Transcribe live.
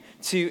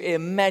to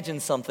imagine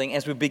something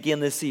as we begin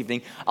this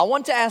evening. I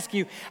want to ask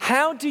you,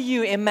 how do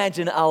you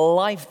imagine a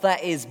life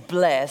that is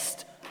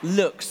blessed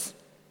looks?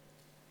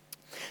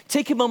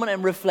 Take a moment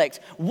and reflect.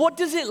 What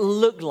does it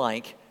look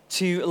like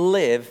to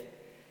live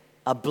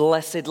a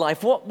blessed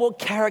life? What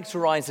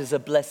characterizes a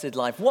blessed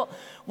life?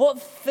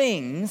 What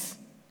things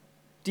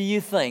do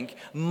you think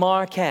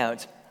mark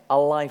out a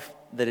life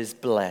that is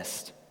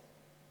blessed?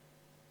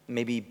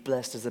 Maybe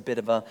blessed is a bit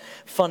of a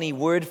funny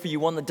word for you,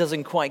 one that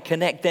doesn't quite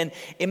connect. Then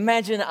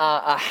imagine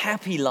a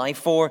happy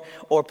life, or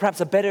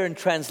perhaps a better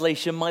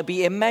translation might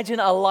be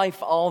imagine a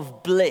life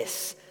of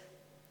bliss.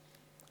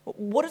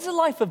 What does a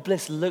life of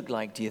bliss look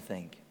like, do you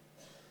think?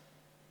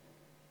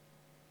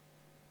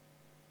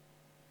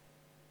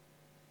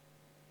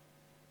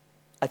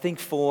 I think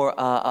for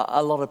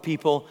a lot of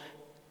people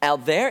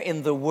out there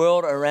in the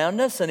world around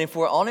us, and if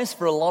we're honest,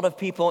 for a lot of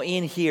people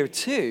in here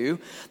too,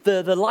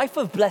 the life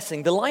of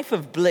blessing, the life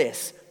of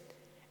bliss,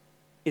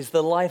 is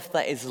the life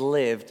that is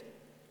lived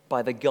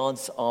by the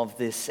gods of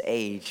this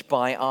age,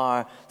 by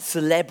our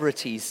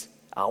celebrities.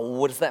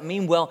 What does that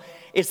mean? Well,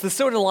 it's the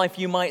sort of life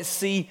you might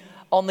see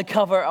on the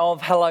cover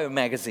of Hello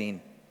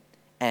magazine.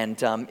 And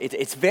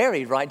it's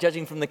varied, right?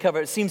 Judging from the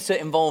cover, it seems to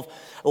involve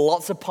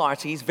lots of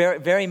parties, very,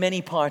 very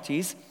many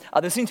parties.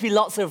 There seems to be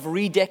lots of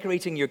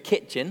redecorating your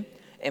kitchen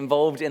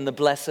involved in the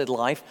blessed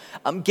life.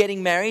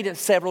 Getting married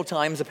several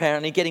times,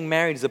 apparently. Getting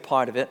married is a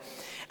part of it.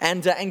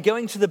 And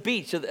going to the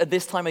beach at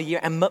this time of year.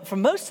 And for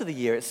most of the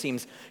year, it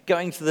seems,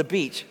 going to the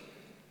beach.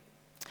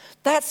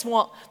 That's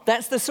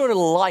the sort of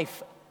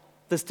life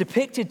that's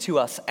depicted to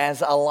us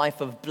as a life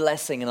of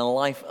blessing and a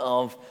life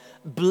of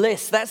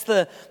bliss. That's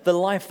the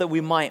life that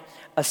we might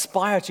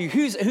aspire to.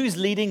 Who's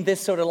leading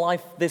this sort of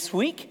life this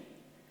week?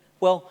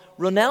 Well,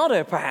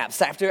 Ronaldo,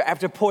 perhaps,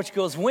 after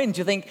Portugal's win.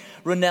 Do you think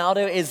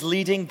Ronaldo is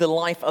leading the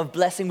life of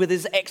blessing with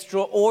his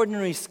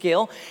extraordinary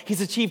skill?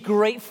 He's achieved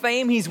great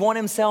fame. He's won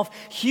himself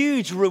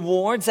huge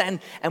rewards.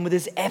 And with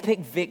his epic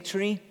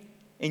victory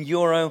in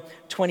Euro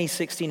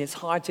 2016, it's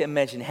hard to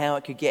imagine how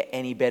it could get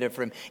any better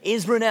for him.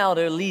 Is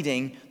Ronaldo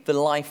leading the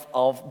life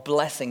of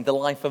blessing, the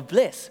life of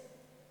bliss?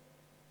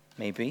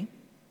 Maybe.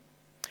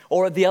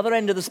 Or at the other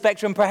end of the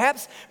spectrum,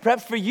 perhaps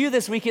for you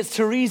this week, it's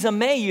Theresa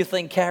May you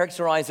think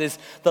characterizes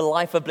the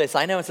life of bliss.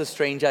 I know it's a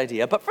strange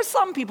idea, but for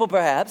some people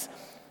perhaps,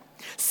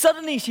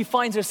 suddenly she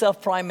finds herself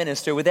prime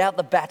minister without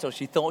the battle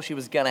she thought she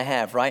was going to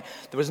have, right?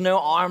 There was no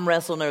arm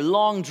wrestle, no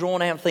long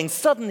drawn out thing.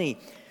 Suddenly,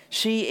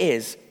 she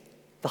is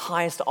the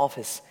highest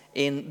office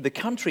in the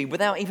country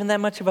without even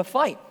that much of a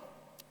fight.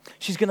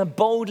 She's going to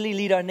boldly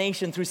lead our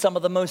nation through some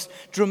of the most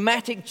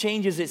dramatic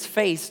changes it's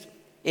faced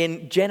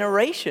in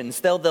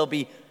generations. There'll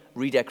be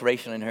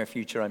redecoration in her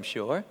future, I'm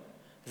sure.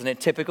 Isn't it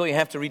typical? You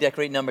have to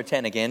redecorate number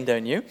 10 again,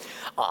 don't you?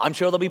 I'm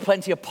sure there'll be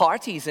plenty of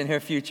parties in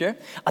her future.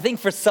 I think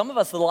for some of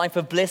us, the life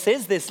of bliss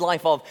is this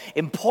life of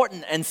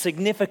important and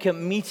significant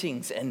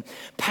meetings and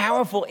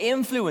powerful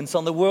influence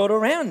on the world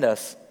around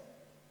us.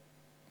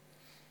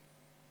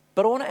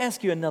 But I want to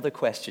ask you another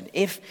question.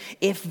 If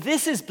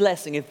this is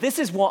blessing, if this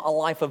is what a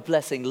life of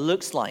blessing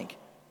looks like,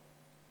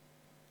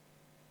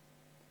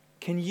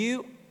 can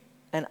you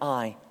and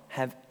I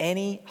have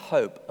any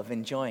hope of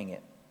enjoying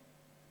it?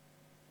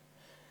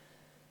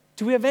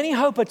 Do we have any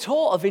hope at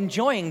all of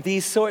enjoying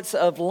these sorts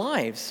of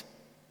lives?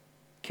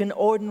 Can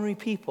ordinary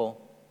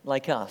people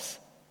like us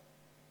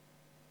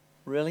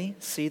really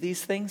see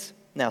these things?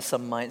 Now,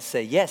 some might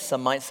say yes,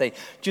 some might say,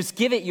 just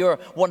give it your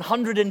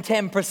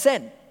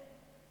 110%.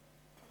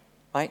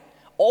 Right?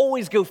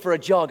 Always go for a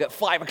jog at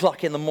 5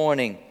 o'clock in the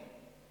morning.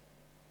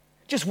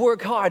 Just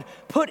work hard.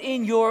 Put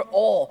in your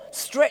all.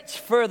 Stretch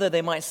further,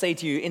 they might say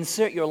to you.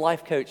 Insert your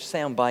life coach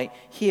soundbite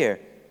here.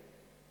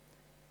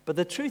 But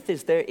the truth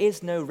is, there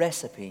is no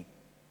recipe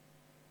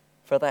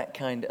for that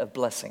kind of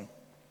blessing.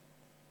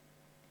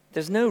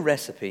 There's no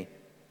recipe.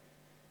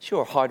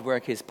 Sure, hard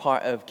work is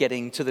part of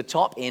getting to the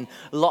top in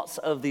lots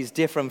of these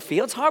different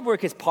fields. Hard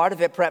work is part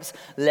of it, perhaps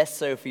less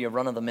so for your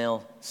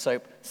run-of-the-mill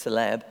soap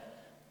celeb.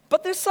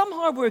 But there's some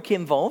hard work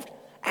involved.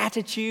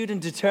 Attitude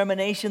and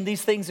determination,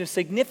 these things are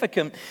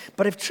significant.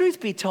 But if truth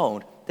be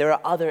told, there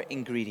are other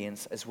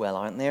ingredients as well,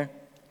 aren't there?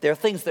 There are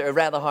things that are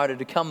rather harder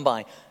to come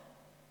by.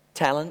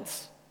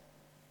 Talents,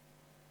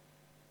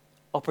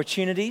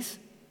 opportunities,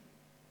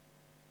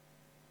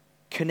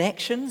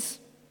 connections,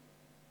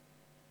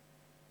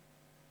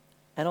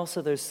 and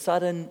also those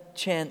sudden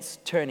chance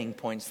turning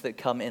points that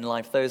come in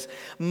life, those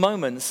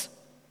moments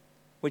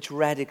which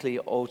radically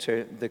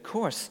alter the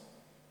course.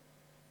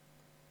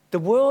 The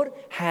world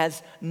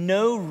has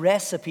no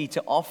recipe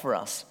to offer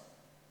us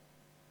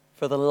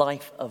for the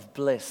life of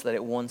bliss that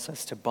it wants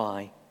us to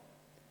buy.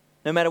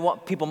 No matter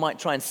what people might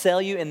try and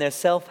sell you in their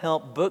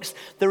self-help books,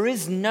 there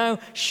is no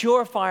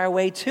surefire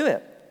way to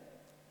it.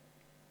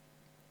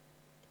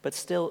 But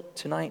still,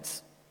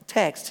 tonight's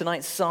text,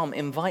 tonight's psalm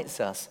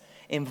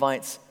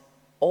invites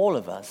all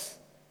of us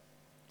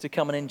to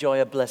come and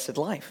enjoy a blessed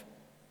life.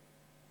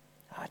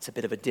 It's a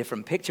bit of a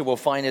different picture we'll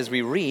find as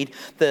we read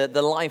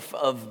the life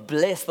of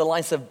bliss, the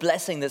life of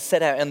blessing that's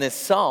set out in this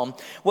psalm.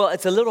 Well,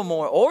 it's a little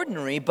more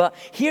ordinary, but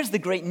here's the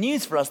great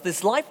news for us.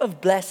 This life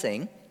of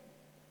blessing,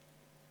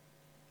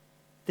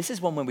 this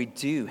is one where we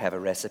do have a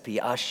recipe,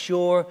 a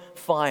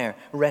surefire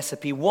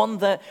recipe, one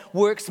that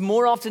works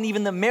more often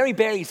even than Mary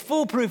Berry's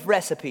foolproof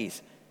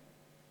recipes.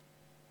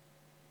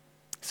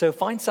 So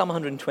find Psalm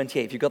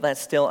 128 if you've got that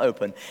still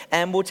open,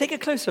 and we'll take a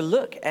closer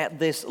look at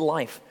this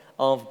life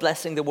of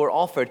blessing that we're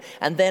offered,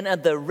 and then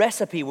at the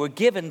recipe we're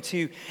given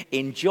to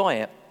enjoy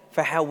it,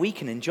 for how we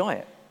can enjoy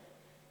it.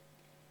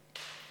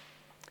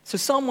 So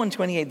Psalm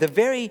 128, the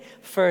very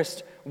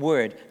first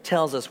word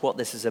tells us what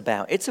this is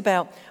about. It's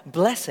about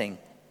blessing.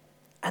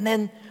 And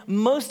then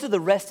most of the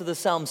rest of the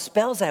psalm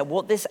spells out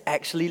what this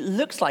actually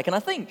looks like. And I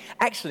think,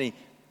 actually,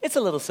 it's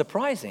a little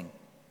surprising.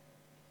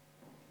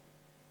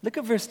 Look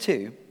at verse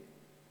 2,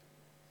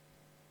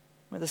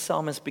 where the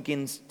psalmist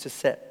begins to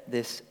set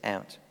this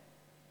out.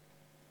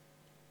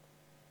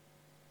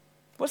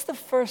 What's the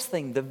first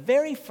thing, the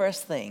very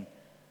first thing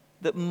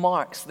that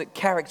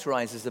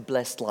characterizes a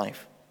blessed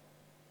life?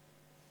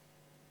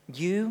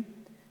 You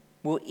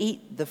will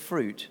eat the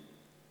fruit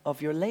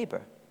of your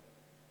labor.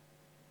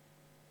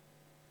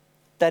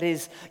 That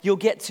is, you'll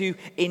get to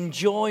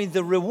enjoy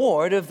the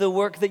reward of the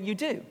work that you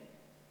do.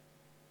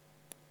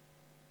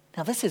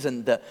 Now, this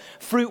isn't that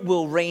fruit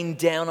will rain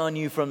down on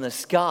you from the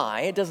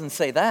sky. It doesn't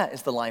say that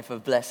is the life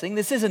of blessing.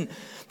 This isn't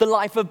the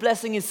life of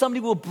blessing is somebody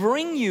will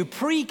bring you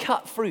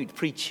pre-cut fruit,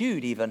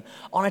 pre-chewed even,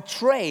 on a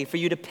tray for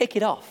you to pick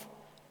it off.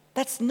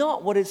 That's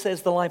not what it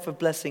says the life of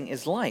blessing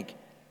is like.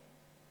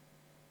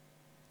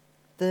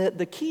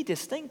 The key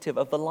distinctive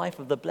of the life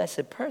of the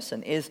blessed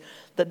person is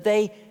that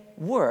they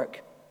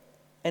work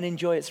and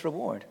enjoy its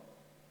reward.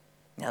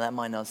 Now, that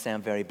might not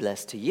sound very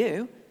blessed to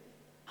you.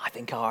 I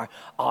think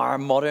our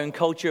modern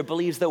culture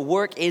believes that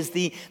work is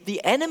the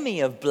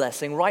enemy of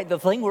blessing, right? The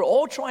thing we're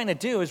all trying to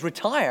do is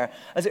retire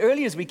as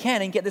early as we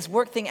can and get this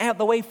work thing out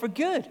the way for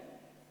good.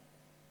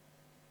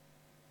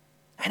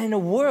 And in a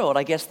world,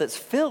 I guess, that's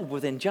filled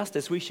with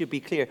injustice, we should be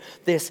clear,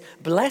 this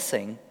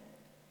blessing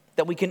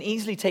that we can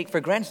easily take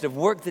for granted of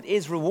work that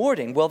is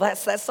rewarding, well,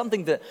 that's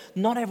something that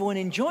not everyone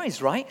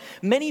enjoys, right?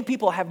 Many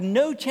people have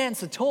no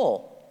chance at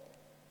all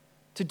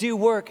to do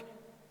work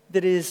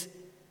that is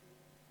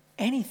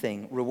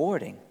anything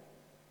rewarding.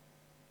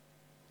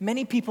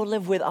 Many people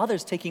live with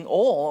others taking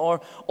all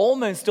or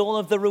almost all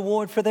of the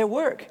reward for their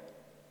work.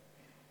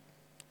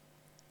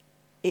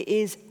 It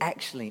is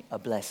actually a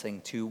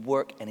blessing to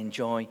work and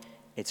enjoy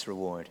its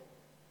reward.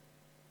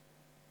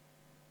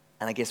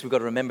 And I guess we've got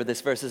to remember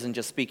this verse isn't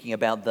just speaking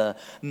about the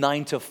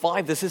 9 to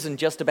 5. This isn't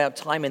just about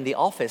time in the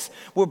office.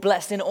 We're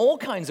blessed in all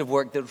kinds of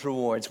work that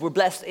rewards. We're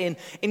blessed in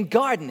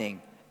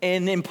gardening,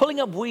 in pulling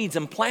up weeds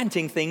and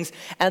planting things,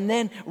 and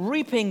then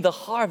reaping the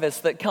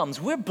harvest that comes.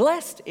 We're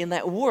blessed in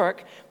that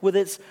work with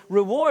its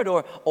reward,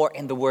 or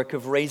in the work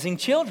of raising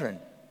children.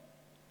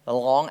 The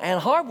long and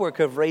hard work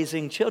of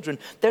raising children.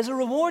 There's a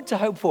reward to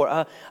hope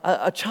for.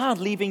 A child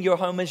leaving your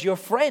home as your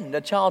friend. A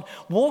child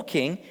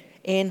walking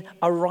in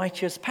a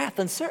righteous path.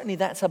 And certainly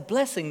that's a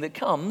blessing that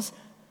comes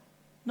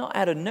not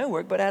out of no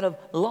work, but out of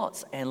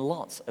lots and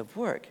lots of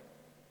work.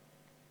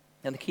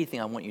 Now the key thing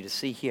I want you to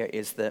see here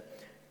is that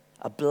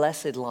a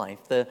blessed life,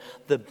 the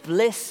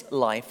bliss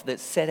life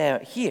that's set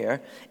out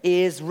here,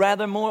 is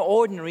rather more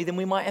ordinary than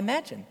we might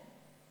imagine.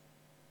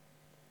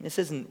 This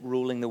isn't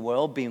ruling the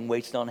world, being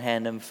waited on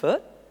hand and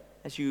foot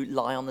as you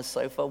lie on the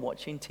sofa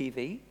watching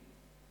TV.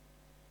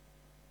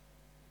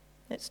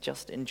 It's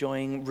just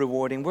enjoying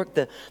rewarding work.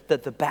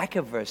 The back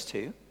of verse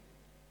 2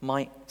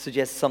 might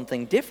suggest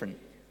something different.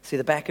 See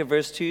the back of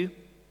verse 2?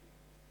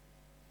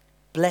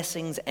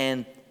 Blessings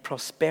and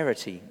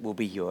prosperity will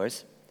be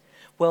yours.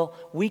 Well,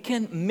 we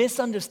can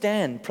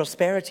misunderstand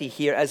prosperity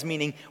here as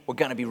meaning we're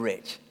going to be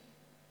rich.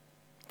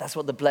 That's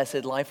what the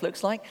blessed life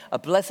looks like. A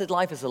blessed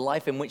life is a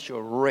life in which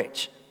you're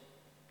rich.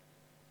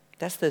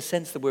 That's the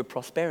sense the word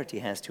prosperity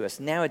has to us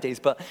nowadays,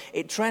 but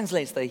it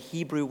translates the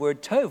Hebrew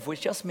word tov,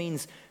 which just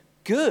means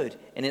good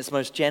in its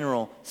most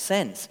general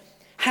sense.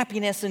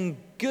 Happiness and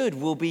good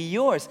will be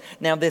yours.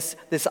 Now, this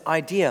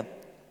idea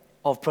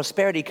of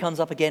prosperity comes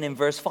up again in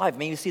verse 5.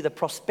 May you see the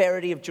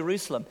prosperity of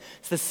Jerusalem.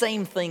 It's the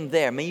same thing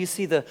there. May you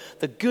see the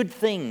good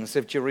things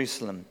of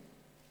Jerusalem.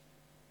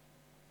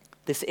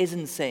 This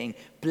isn't saying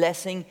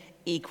blessing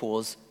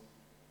equals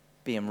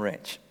being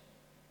rich.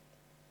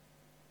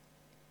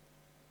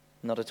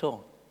 Not at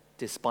all,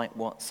 despite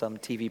what some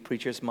TV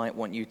preachers might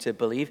want you to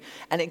believe.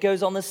 And it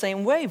goes on the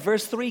same way.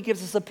 Verse 3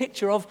 gives us a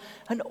picture of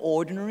an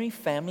ordinary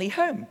family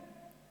home.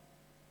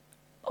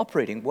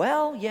 Operating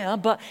well, yeah,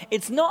 but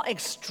it's not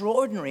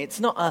extraordinary.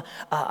 It's not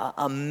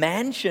a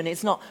mansion.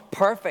 It's not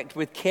perfect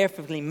with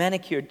carefully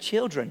manicured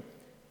children,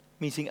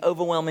 meeting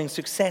overwhelming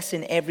success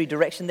in every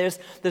direction. There's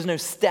no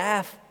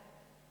staff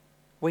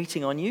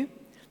waiting on you.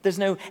 There's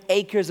no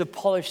acres of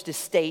polished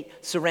estate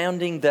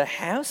surrounding the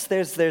house.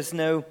 There's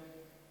no,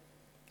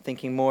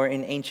 thinking more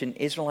in ancient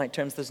Israelite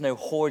terms, there's no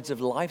hordes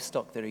of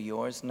livestock that are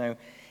yours, no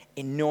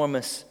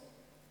enormous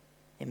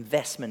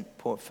investment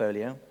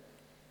portfolio.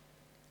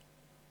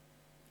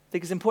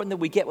 think it's important that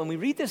we get, when we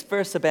read this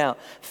verse about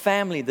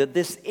family, that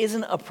this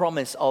isn't a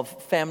promise of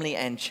family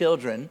and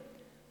children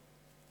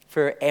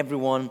for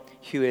everyone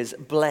who is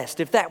blessed.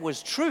 If that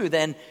was true,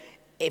 then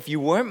if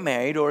you weren't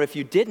married, or if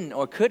you didn't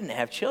or couldn't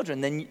have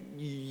children, then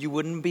you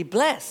wouldn't be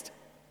blessed.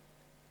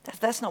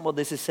 That's not what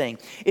this is saying.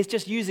 It's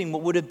just using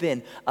what would have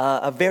been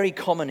a very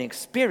common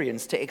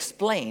experience to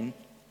explain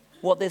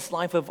what this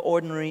life of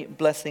ordinary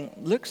blessing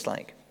looks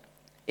like.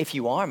 If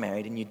you are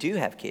married and you do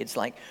have kids,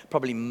 like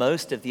probably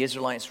most of the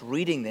Israelites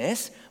reading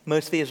this,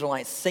 most of the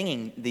Israelites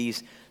singing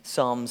these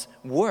psalms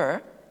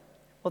were,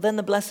 well, then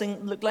the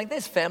blessing looked like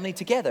this: family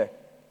together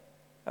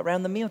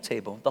around the meal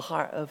table, the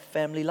heart of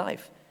family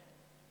life.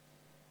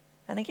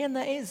 And again,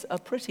 that is a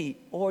pretty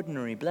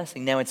ordinary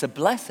blessing. Now, it's a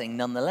blessing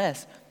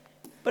nonetheless,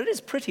 but it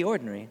is pretty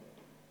ordinary.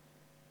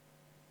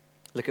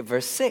 Look at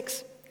verse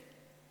 6.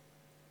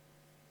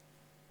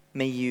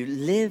 May you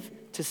live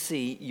to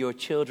see your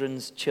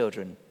children's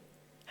children.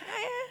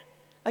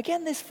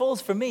 Again, this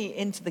falls for me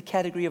into the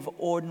category of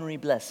ordinary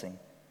blessing.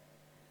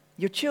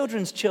 Your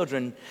children's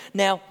children.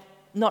 Now,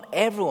 not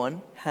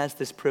everyone has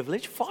this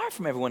privilege. Far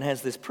from everyone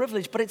has this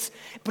privilege, but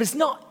it's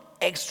not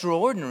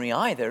extraordinary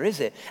either, is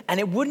it? And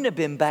it wouldn't have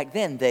been back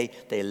then. They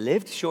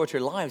lived shorter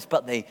lives,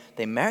 but they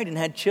married and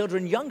had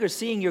children younger.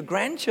 Seeing your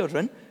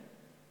grandchildren,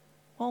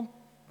 well,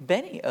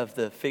 many of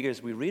the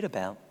figures we read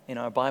about in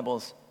our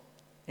Bibles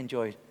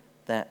enjoyed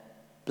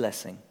that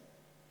blessing.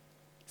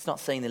 It's not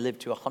saying they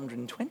lived to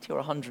 120 or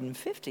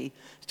 150.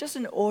 It's just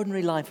an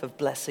ordinary life of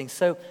blessing.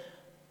 So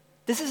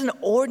this is an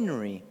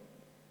ordinary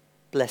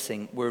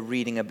blessing we're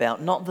reading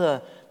about, not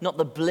the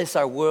bliss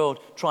our world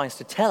tries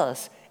to tell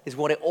us is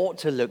what it ought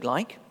to look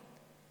like,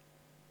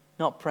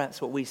 not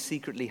perhaps what we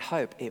secretly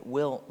hope it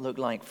will look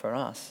like for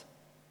us.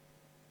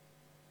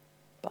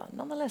 But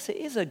nonetheless, it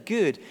is a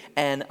good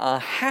and a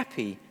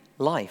happy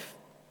life.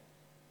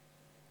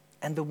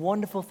 And the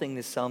wonderful thing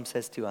this psalm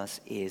says to us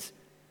is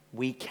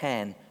we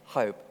can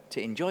hope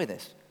to enjoy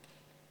this.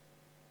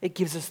 It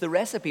gives us the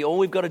recipe. All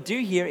we've got to do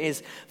here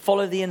is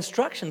follow the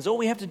instructions. All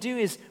we have to do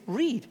is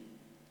read.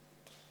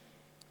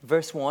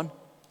 Verse 1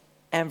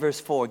 and verse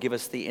 4 give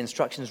us the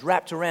instructions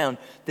wrapped around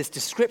this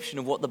description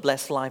of what the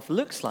blessed life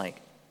looks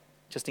like,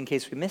 just in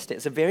case we missed it.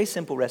 It's a very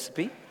simple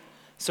recipe,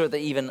 so that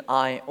even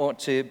I ought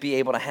to be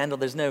able to handle.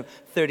 There's no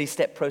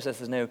 30-step process.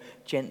 There's no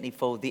gently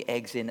fold the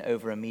eggs in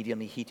over a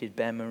mediumly heated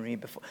bain-marie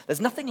before.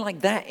 There's nothing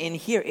like that in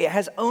here. It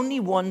has only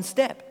one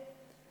step.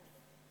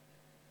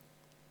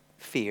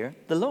 Fear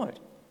the Lord.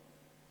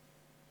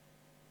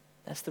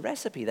 That's the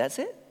recipe. That's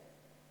it.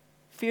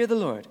 Fear the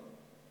Lord.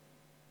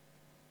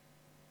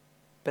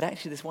 But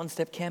actually, this one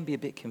step can be a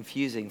bit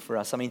confusing for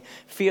us. I mean,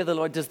 fear the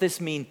Lord, does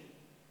this mean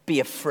be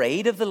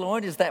afraid of the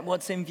Lord? Is that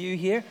what's in view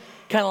here?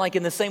 Kind of like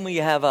in the same way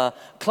you have a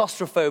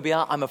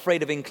claustrophobia, I'm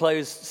afraid of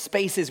enclosed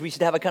spaces, we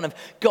should have a kind of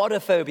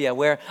godophobia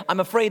where I'm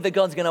afraid that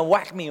God's going to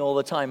whack me all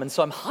the time, and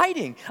so I'm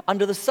hiding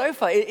under the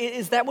sofa.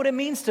 Is that what it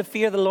means to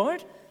fear the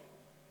Lord?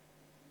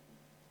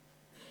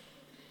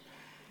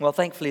 Well,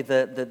 thankfully,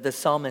 the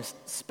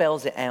psalmist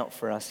spells it out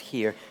for us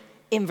here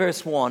in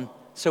verse 1,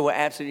 so we're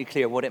absolutely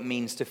clear what it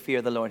means to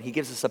fear the Lord. He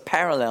gives us a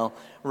parallel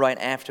right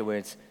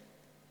afterwards.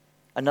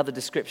 Another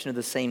description of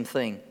the same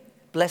thing.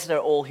 Blessed are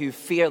all who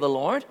fear the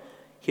Lord.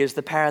 Here's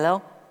the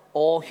parallel.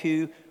 All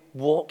who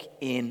walk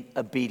in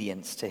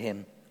obedience to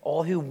him.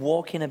 All who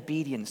walk in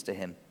obedience to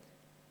him.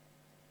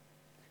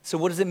 So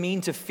what does it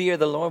mean to fear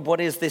the Lord? What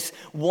is this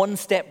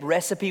one-step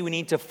recipe we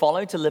need to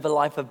follow to live a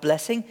life of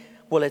blessing?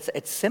 Well,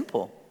 it's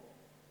simple.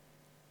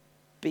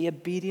 Be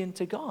obedient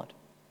to God.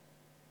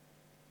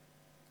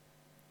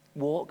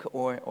 Walk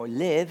or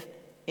live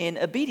in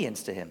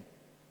obedience to him.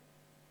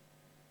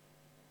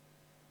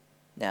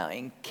 Now,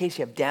 in case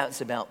you have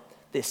doubts about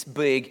this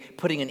big,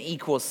 putting an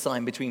equal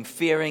sign between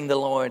fearing the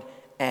Lord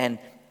and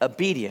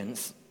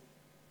obedience,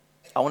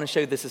 I want to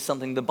show this as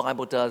something the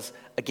Bible does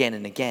again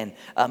and again.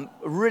 A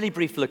really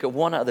brief look at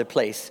one other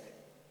place.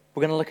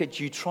 We're going to look at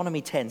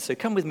Deuteronomy 10. So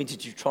come with me to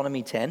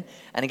Deuteronomy 10.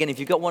 And again, if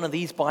you've got one of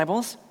these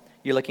Bibles,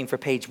 you're looking for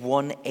page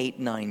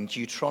 189,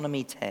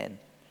 Deuteronomy 10.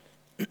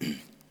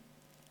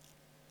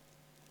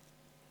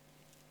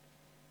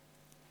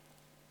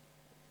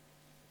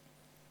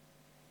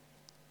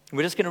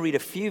 We're just going to read a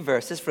few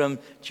verses from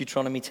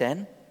Deuteronomy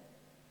 10.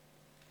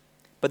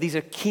 But these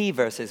are key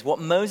verses. What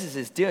Moses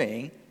is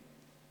doing,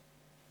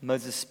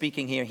 Moses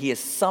speaking here, he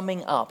is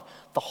summing up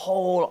the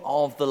whole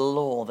of the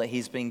law that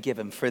he's been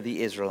given for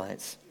the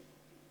Israelites.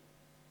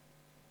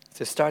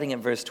 So starting at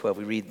verse 12,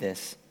 we read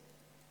this.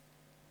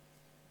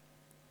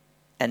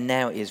 And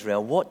now,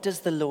 Israel, what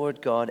does the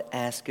Lord God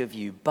ask of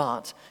you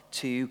but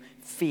to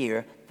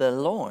fear the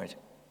Lord,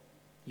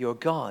 your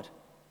God?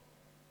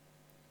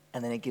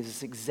 And then it gives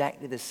us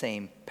exactly the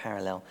same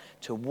parallel.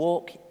 To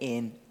walk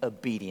in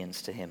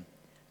obedience to him.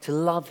 To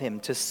love him.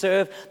 To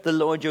serve the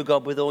Lord your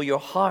God with all your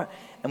heart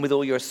and with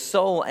all your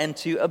soul. And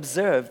to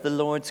observe the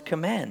Lord's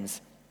commands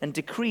and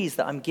decrees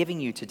that I'm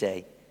giving you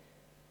today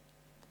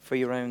for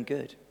your own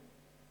good.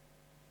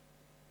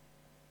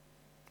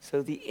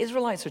 So the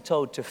Israelites are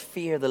told to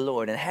fear the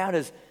Lord. And how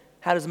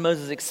does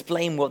Moses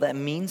explain what that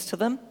means to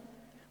them?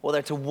 Well,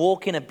 they're to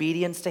walk in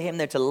obedience to him.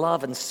 They're to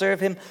love and serve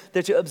him.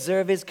 They're to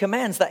observe his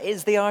commands. That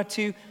is, they are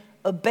to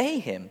obey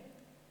him.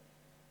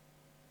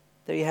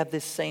 There you have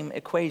this same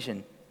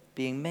equation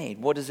being made.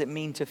 What does it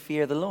mean to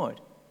fear the Lord?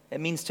 It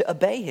means to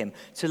obey him,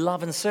 to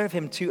love and serve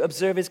him, to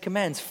observe his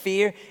commands.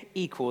 Fear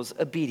equals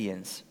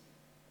obedience.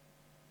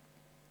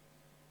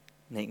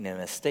 Make no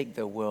mistake,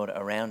 the world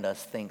around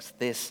us thinks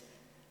this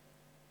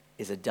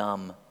is a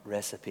dumb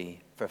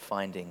recipe for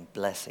finding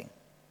blessing.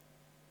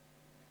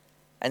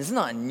 And it's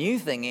not a new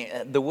thing.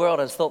 The world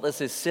has thought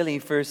this is silly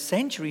for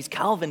centuries.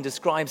 Calvin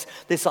describes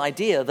this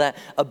idea that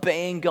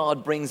obeying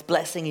God brings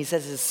blessing. He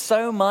says it's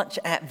so much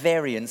at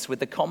variance with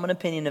the common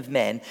opinion of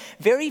men,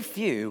 very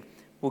few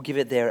will give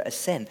it their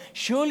assent.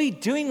 Surely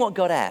doing what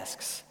God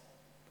asks,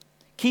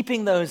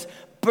 keeping those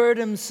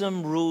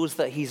burdensome rules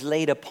that he's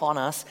laid upon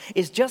us,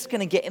 is just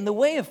going to get in the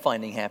way of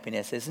finding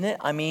happiness, isn't it?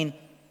 I mean,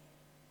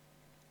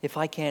 if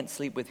I can't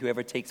sleep with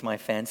whoever takes my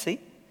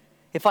fancy,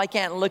 if I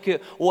can't look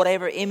at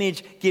whatever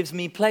image gives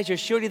me pleasure,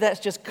 surely that's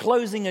just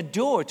closing a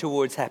door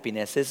towards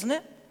happiness, isn't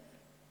it?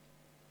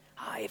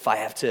 If I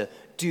have to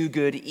do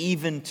good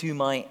even to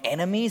my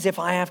enemies, if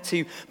I have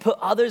to put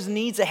others'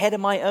 needs ahead of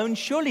my own,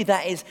 surely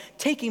that is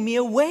taking me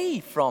away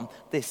from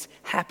this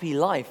happy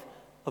life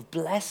of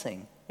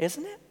blessing,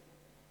 isn't it?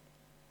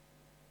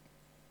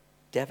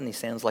 Definitely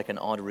sounds like an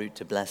odd route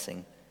to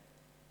blessing.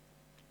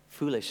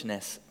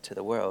 Foolishness to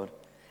the world.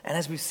 And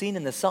as we've seen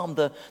in the psalm,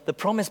 the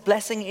promised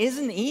blessing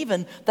isn't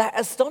even that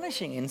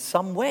astonishing in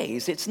some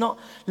ways. It's not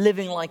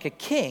living like a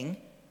king.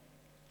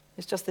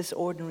 It's just this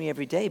ordinary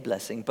everyday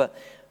blessing. But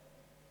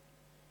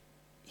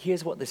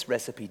here's what this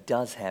recipe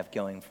does have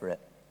going for it.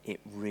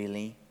 It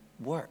really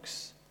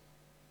works.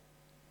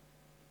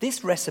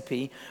 This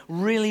recipe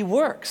really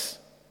works.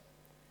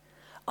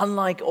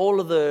 Unlike all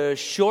of the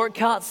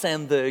shortcuts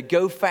and the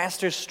go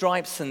faster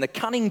stripes and the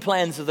cunning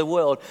plans of the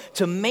world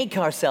to make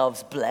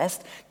ourselves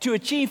blessed, to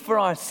achieve for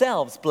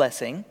ourselves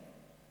blessing,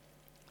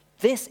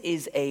 this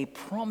is a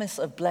promise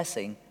of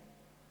blessing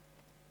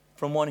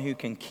from one who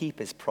can keep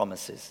his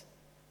promises.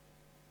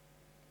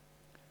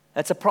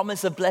 It's a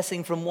promise of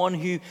blessing from one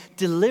who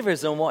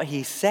delivers on what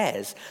he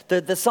says.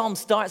 The psalm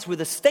starts with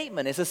a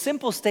statement. It's a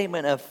simple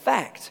statement of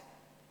fact.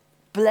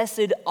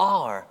 Blessed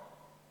are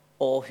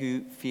all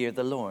who fear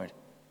the Lord.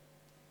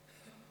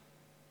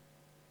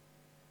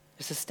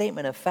 It's a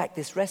statement of fact.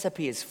 This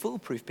recipe is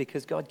foolproof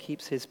because God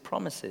keeps his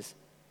promises.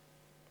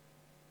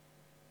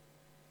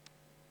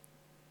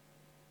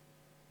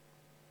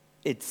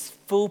 It's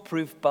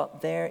foolproof, but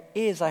there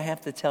is, I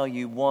have to tell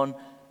you, one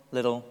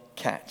little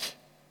catch.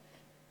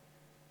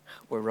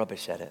 We're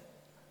rubbish at it.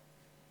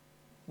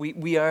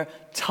 We are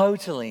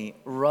totally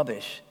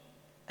rubbish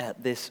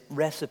at this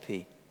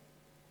recipe.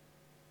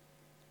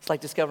 It's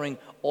like discovering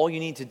all you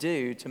need to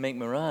do to make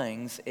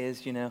meringues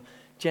is,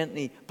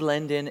 gently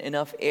blend in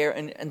enough air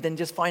and then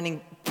just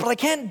finding, but I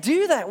can't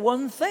do that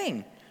one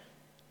thing.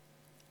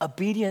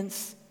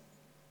 Obedience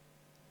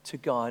to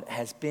God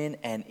has been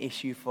an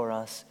issue for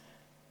us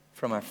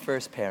from our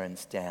first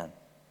parents down.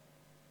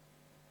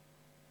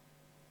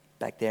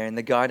 Back there in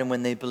the garden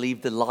when they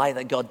believed the lie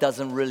that God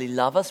doesn't really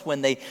love us,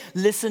 when they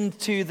listened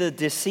to the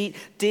deceit,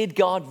 did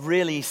God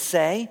really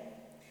say?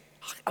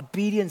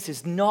 Obedience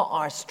is not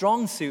our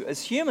strong suit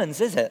as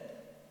humans, is it?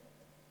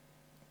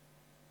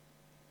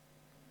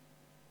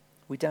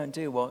 We don't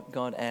do what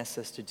God asks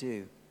us to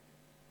do.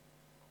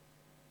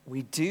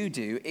 We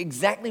do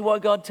exactly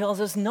what God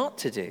tells us not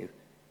to do.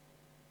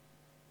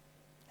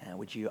 Now,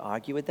 would you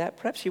argue with that?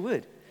 Perhaps you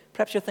would.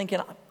 Perhaps you're thinking,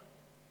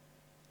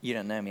 you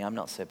don't know me, I'm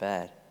not so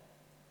bad.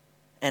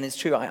 And it's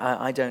true,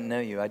 I don't know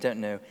you. I don't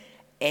know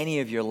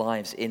any of your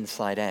lives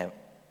inside out.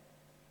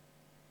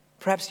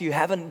 Perhaps you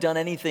haven't done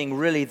anything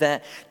really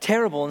that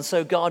terrible, and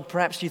so God,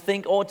 perhaps you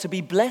think, ought to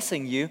be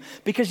blessing you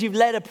because you've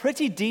led a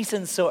pretty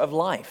decent sort of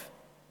life.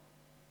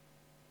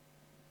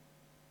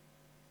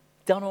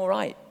 Done all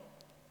right.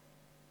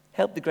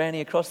 Helped the granny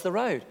across the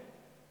road.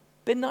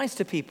 Been nice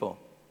to people.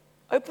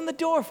 Opened the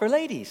door for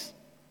ladies.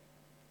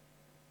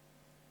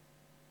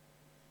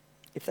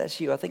 If that's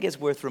you, I think it's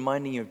worth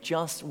reminding you of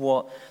just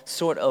what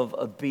sort of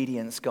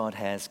obedience God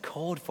has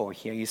called for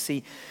here. You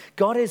see,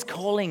 God is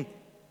calling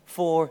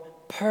for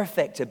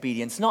perfect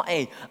obedience, not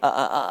a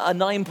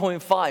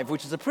 9.5,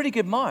 which is a pretty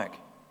good mark.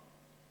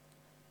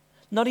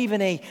 Not even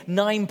a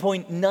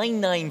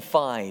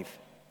 9.995.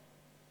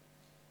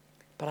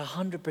 But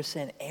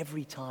 100%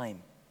 every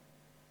time.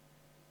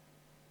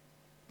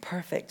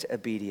 Perfect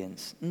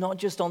obedience. Not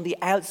just on the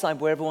outside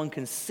where everyone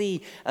can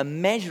see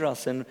and measure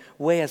us and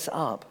weigh us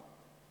up.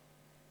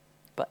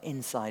 But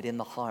inside, in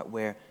the heart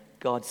where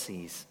God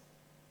sees.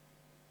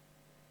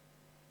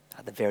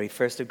 The very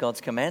first of God's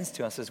commands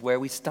to us is where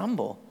we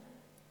stumble.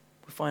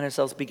 We find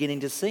ourselves beginning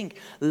to sink.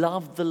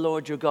 Love the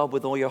Lord your God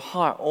with all your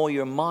heart, all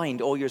your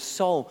mind, all your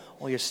soul,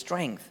 all your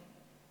strength.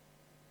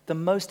 The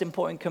most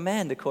important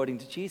command according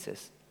to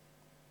Jesus.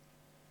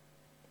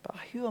 But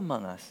who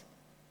among us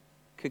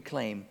could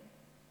claim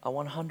a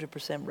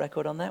 100%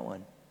 record on that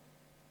one?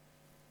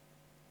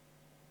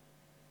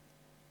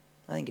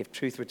 I think if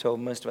truth were told,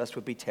 most of us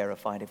would be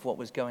terrified if what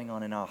was going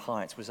on in our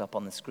hearts was up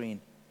on the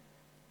screen.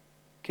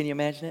 Can you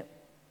imagine it?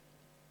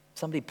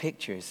 Somebody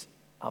pictures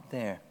up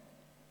there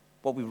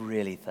what we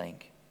really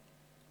think.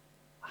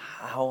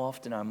 How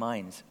often our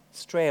minds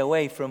stray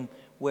away from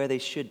where they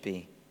should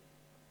be.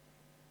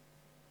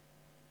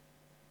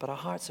 But our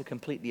hearts are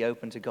completely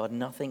open to God.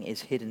 Nothing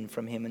is hidden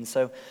from Him. And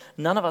so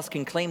none of us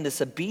can claim this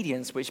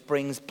obedience which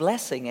brings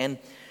blessing. And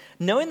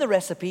knowing the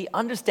recipe,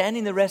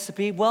 understanding the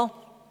recipe,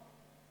 well,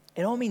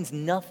 it all means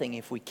nothing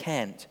if we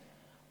can't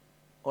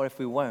or if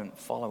we won't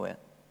follow it.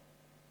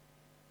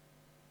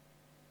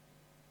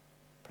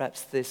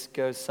 Perhaps this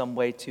goes some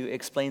way to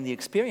explain the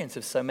experience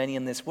of so many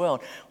in this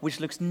world, which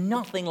looks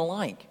nothing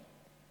like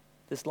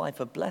this life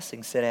of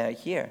blessing set out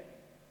here.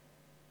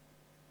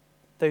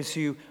 Those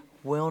who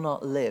will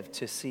not live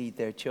to see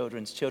their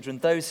children's children.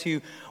 Those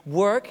who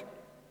work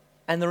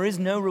and there is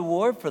no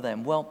reward for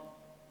them. Well,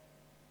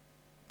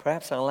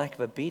 perhaps our lack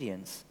of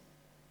obedience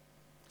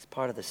is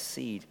part of the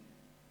seed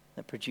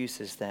that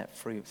produces that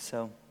fruit.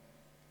 So,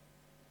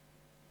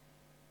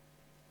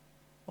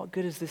 what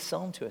good is this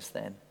psalm to us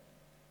then?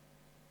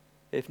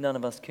 If none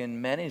of us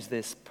can manage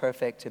this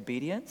perfect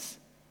obedience?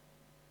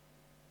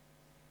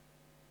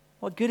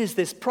 What good is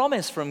this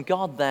promise from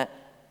God that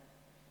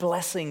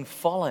blessing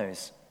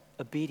follows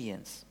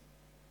obedience?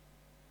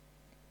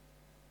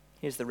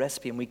 Here's the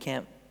recipe and we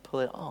can't pull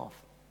it off.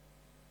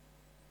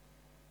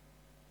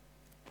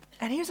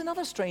 And here's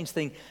another strange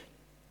thing.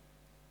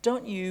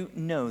 Don't you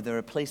know there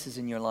are places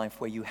in your life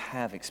where you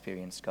have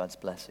experienced God's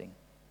blessing?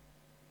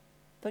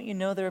 Don't you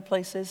know there are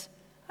places?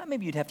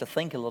 Maybe you'd have to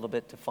think a little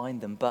bit to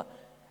find them, but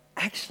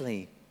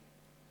actually,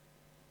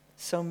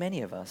 so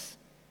many of us,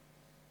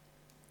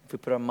 if we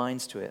put our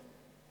minds to it,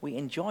 we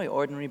enjoy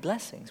ordinary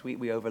blessings.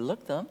 We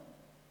overlook them,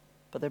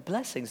 but they're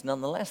blessings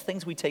nonetheless,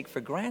 things we take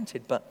for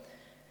granted, but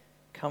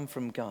come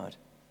from God.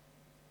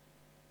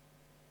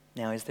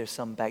 Now, is there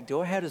some back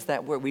door? How does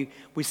that work?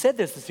 We said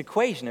there's this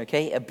equation,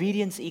 okay?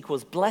 Obedience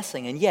equals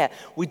blessing. And yeah,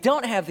 we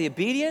don't have the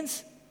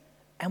obedience,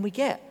 and we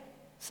get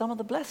some of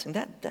the blessing.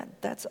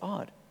 That's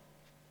odd.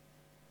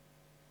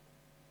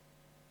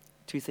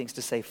 Two things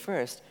to say.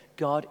 First,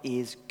 God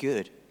is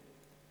good.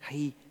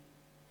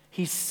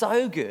 He's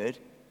so good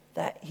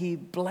that He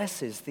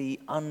blesses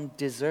the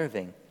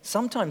undeserving.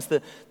 Sometimes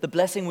the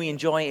blessing we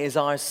enjoy is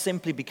ours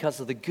simply because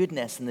of the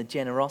goodness and the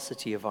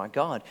generosity of our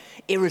God,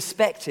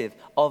 irrespective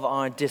of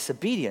our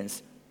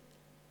disobedience.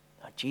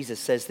 Jesus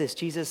says this.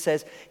 Jesus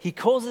says He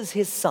causes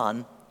His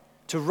sun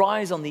to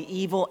rise on the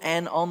evil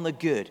and on the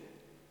good.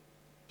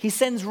 He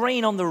sends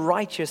rain on the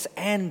righteous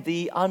and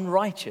the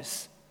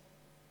unrighteous.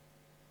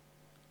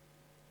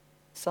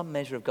 Some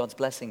measure of God's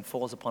blessing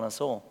falls upon us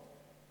all,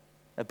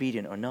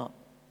 obedient or not.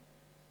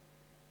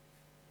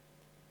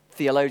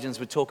 Theologians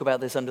would talk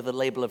about this under the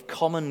label of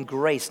common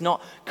grace.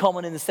 Not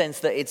common in the sense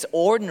that it's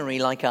ordinary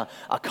like a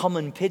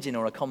common pigeon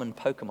or a common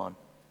Pokemon,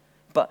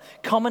 but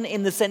common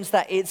in the sense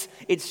that it's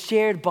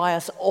shared by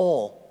us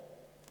all.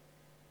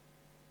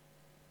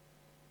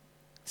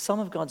 Some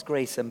of God's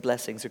grace and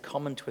blessings are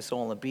common to us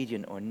all,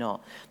 obedient or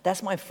not.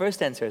 That's my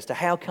first answer as to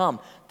how come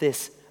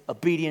this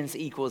obedience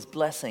equals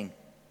blessing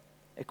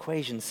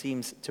equation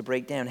seems to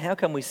break down. How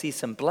come we see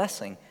some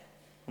blessing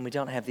when we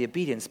don't have the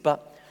obedience?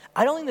 But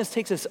I don't think this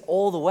takes us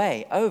all the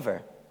way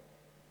over.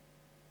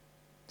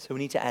 So we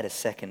need to add a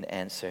second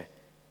answer.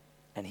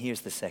 And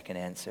here's the second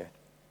answer.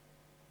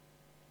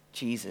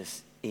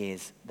 Jesus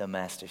is the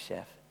master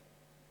chef.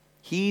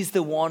 He's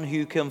the one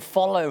who can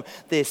follow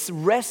this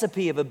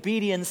recipe of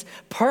obedience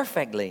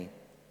perfectly.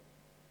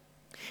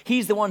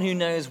 He's the one who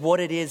knows what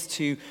it is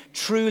to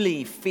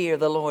truly fear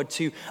the Lord,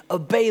 to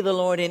obey the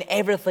Lord in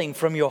everything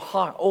from your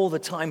heart all the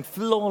time,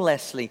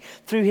 flawlessly,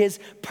 through His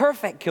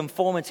perfect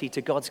conformity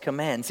to God's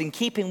commands. In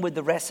keeping with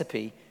the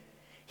recipe,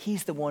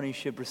 He's the one who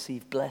should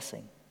receive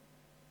blessing.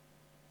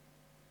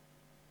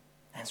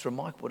 And it's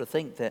remarkable to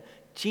think that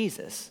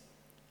Jesus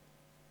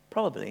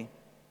probably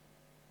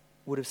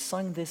would have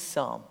sung this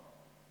psalm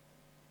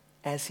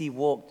as He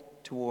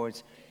walked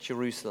towards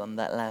Jerusalem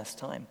that last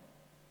time.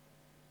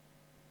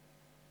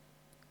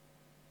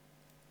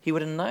 He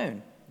would have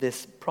known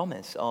this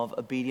promise of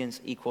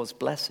obedience equals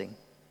blessing.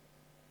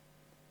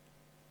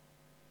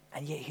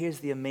 And yet here's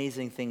the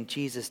amazing thing.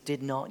 Jesus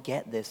did not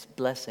get this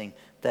blessing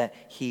that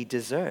He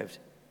deserved.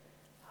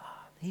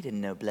 He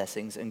didn't know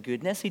blessings and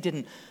goodness. He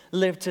didn't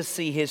live to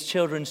see His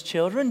children's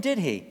children, did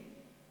He?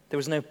 There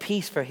was no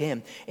peace for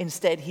Him.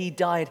 Instead, He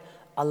died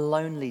a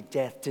lonely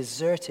death,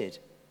 deserted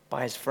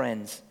by His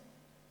friends,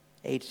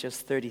 aged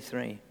just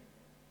 33.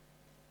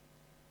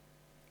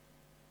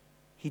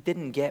 He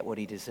didn't get what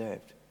He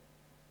deserved.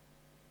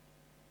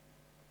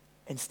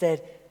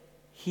 Instead,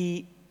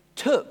 He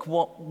took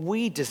what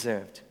we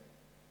deserved.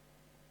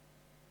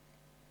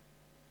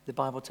 The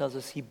Bible tells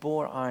us He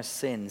bore our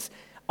sins.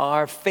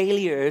 Our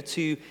failure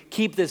to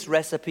keep this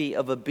recipe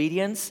of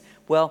obedience,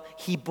 well,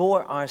 He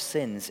bore our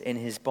sins in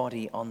His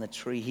body on the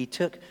tree. He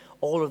took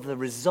all of the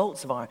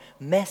results of our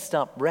messed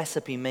up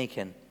recipe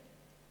making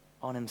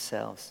on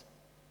Himself.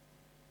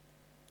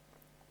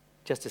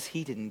 Just as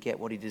He didn't get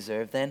what He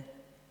deserved then,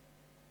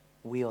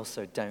 we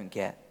also don't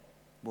get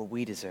what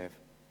we deserve.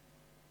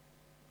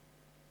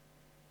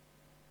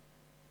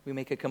 We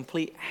make a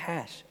complete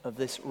hash of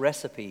this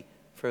recipe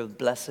for a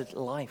blessed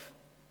life,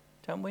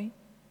 don't we?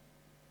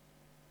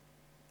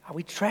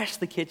 We trash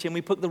the kitchen,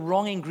 we put the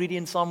wrong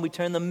ingredients on, we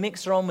turn the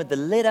mixer on with the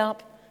lid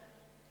up,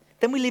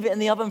 then we leave it in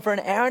the oven for an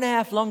hour and a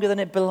half longer than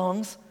it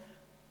belongs,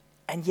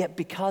 and yet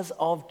because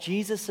of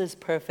Jesus'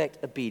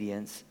 perfect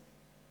obedience,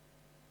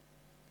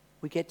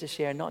 we get to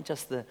share not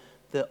just the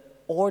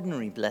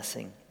ordinary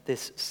blessing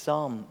this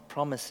psalm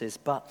promises,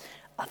 but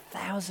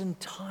 1,000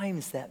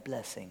 times that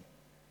blessing.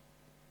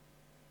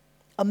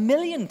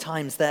 1,000,000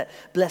 times that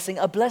blessing,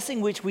 a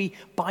blessing which we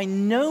by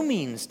no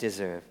means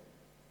deserve.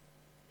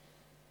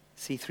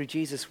 See, through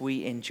Jesus,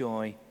 we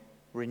enjoy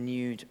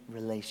renewed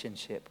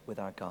relationship with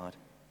our God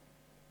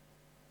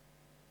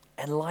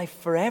and life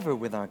forever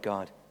with our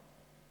God.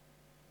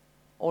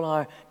 All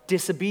our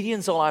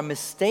disobedience, all our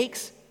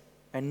mistakes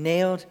are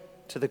nailed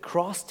to the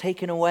cross,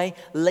 taken away,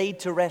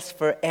 laid to rest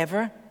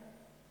forever.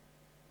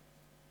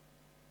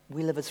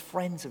 We live as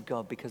friends of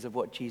God because of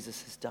what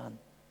Jesus has done.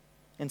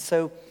 And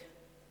so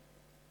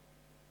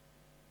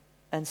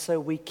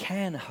we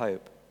can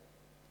hope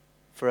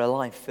for a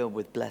life filled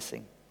with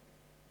blessing.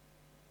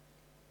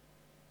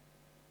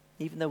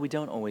 Even though we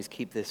don't always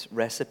keep this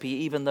recipe,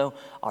 even though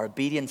our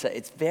obedience at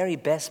its very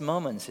best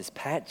moments is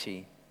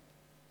patchy,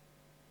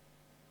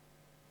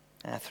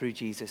 through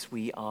Jesus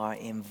we are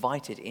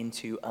invited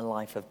into a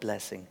life of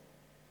blessing.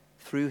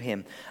 Through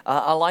him,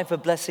 a life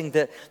of blessing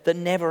that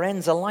never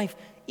ends, a life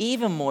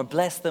even more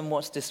blessed than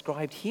what's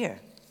described here.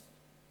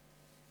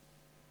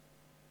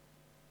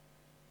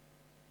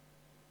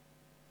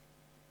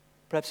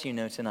 Perhaps you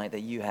know tonight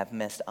that you have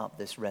messed up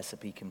this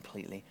recipe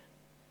completely.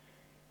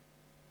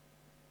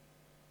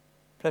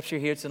 Perhaps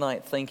you're here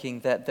tonight thinking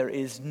that there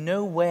is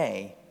no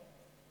way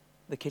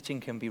the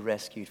kitchen can be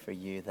rescued for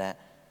you, that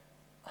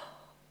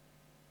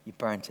you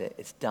burnt it,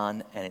 it's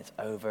done, and it's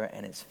over,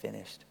 and it's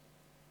finished.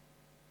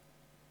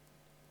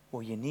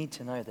 Well, you need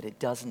to know that it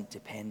doesn't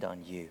depend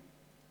on you.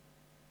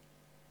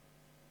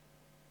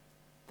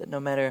 That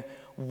no matter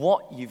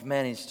what you've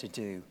managed to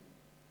do,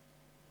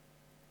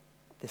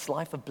 this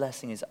life of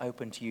blessing is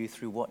open to you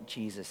through what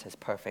Jesus has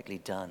perfectly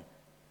done.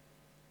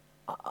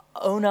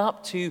 Own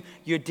up to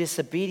your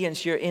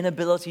disobedience, your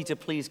inability to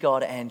please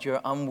God, and your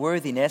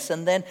unworthiness,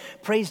 and then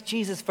praise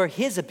Jesus for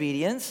his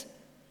obedience.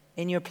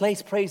 In your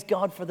place, praise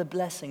God for the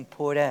blessing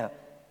poured out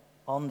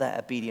on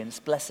that obedience,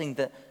 blessing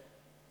that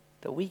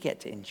we get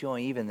to enjoy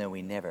even though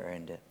we never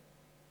earned it.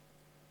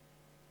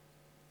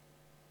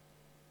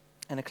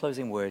 And a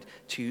closing word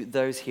to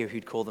those here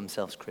who'd call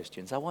themselves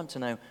Christians. I want to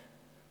know,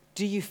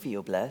 do you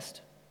feel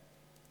blessed?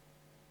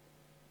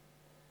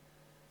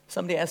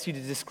 Somebody asked you to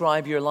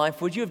describe your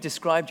life. Would you have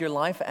described your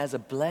life as a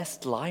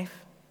blessed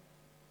life?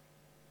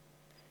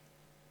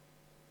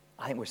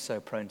 I think we're so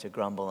prone to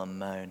grumble and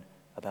moan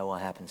about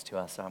what happens to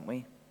us, aren't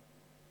we?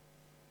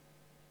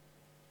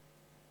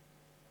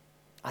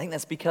 I think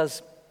that's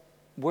because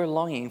we're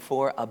longing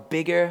for a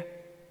bigger,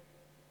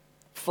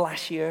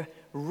 flashier,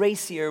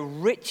 racier,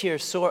 richer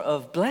sort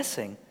of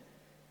blessing.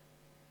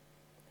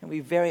 And we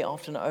very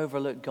often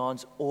overlook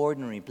God's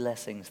ordinary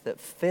blessings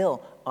that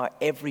fill our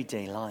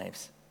everyday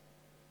lives,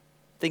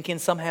 thinking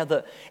somehow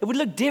that it would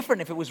look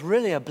different if it was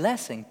really a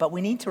blessing. But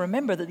we need to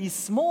remember that these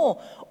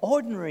small,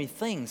 ordinary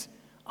things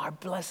are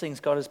blessings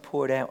God has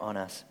poured out on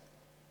us.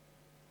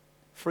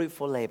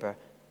 Fruitful labor,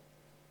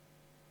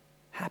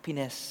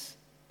 happiness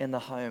in the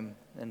home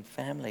and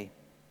family.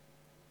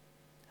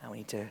 And we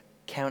need to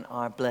count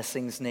our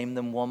blessings, name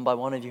them one by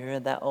one. Have you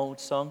heard that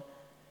old song?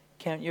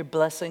 Count your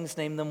blessings,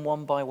 name them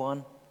one by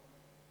one.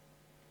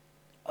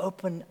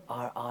 Open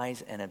our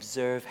eyes and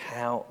observe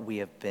how we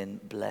have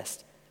been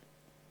blessed.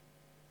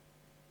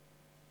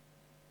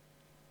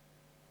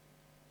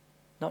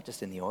 Not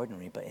just in the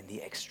ordinary, but in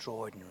the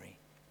extraordinary.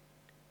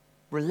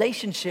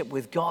 Relationship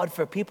with God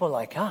for people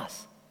like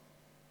us.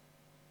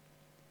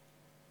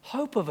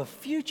 Hope of a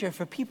future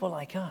for people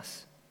like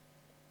us.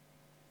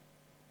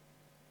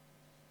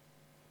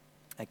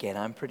 Again,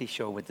 I'm pretty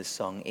sure with this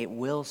song, it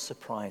will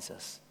surprise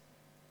us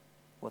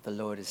what the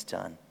Lord has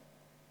done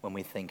when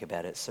we think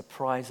about it.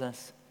 Surprise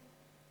us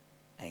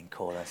and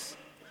call us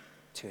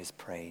to his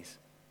praise.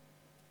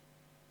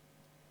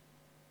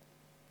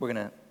 We're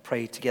going to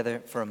pray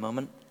together for a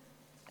moment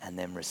and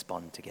then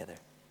respond together.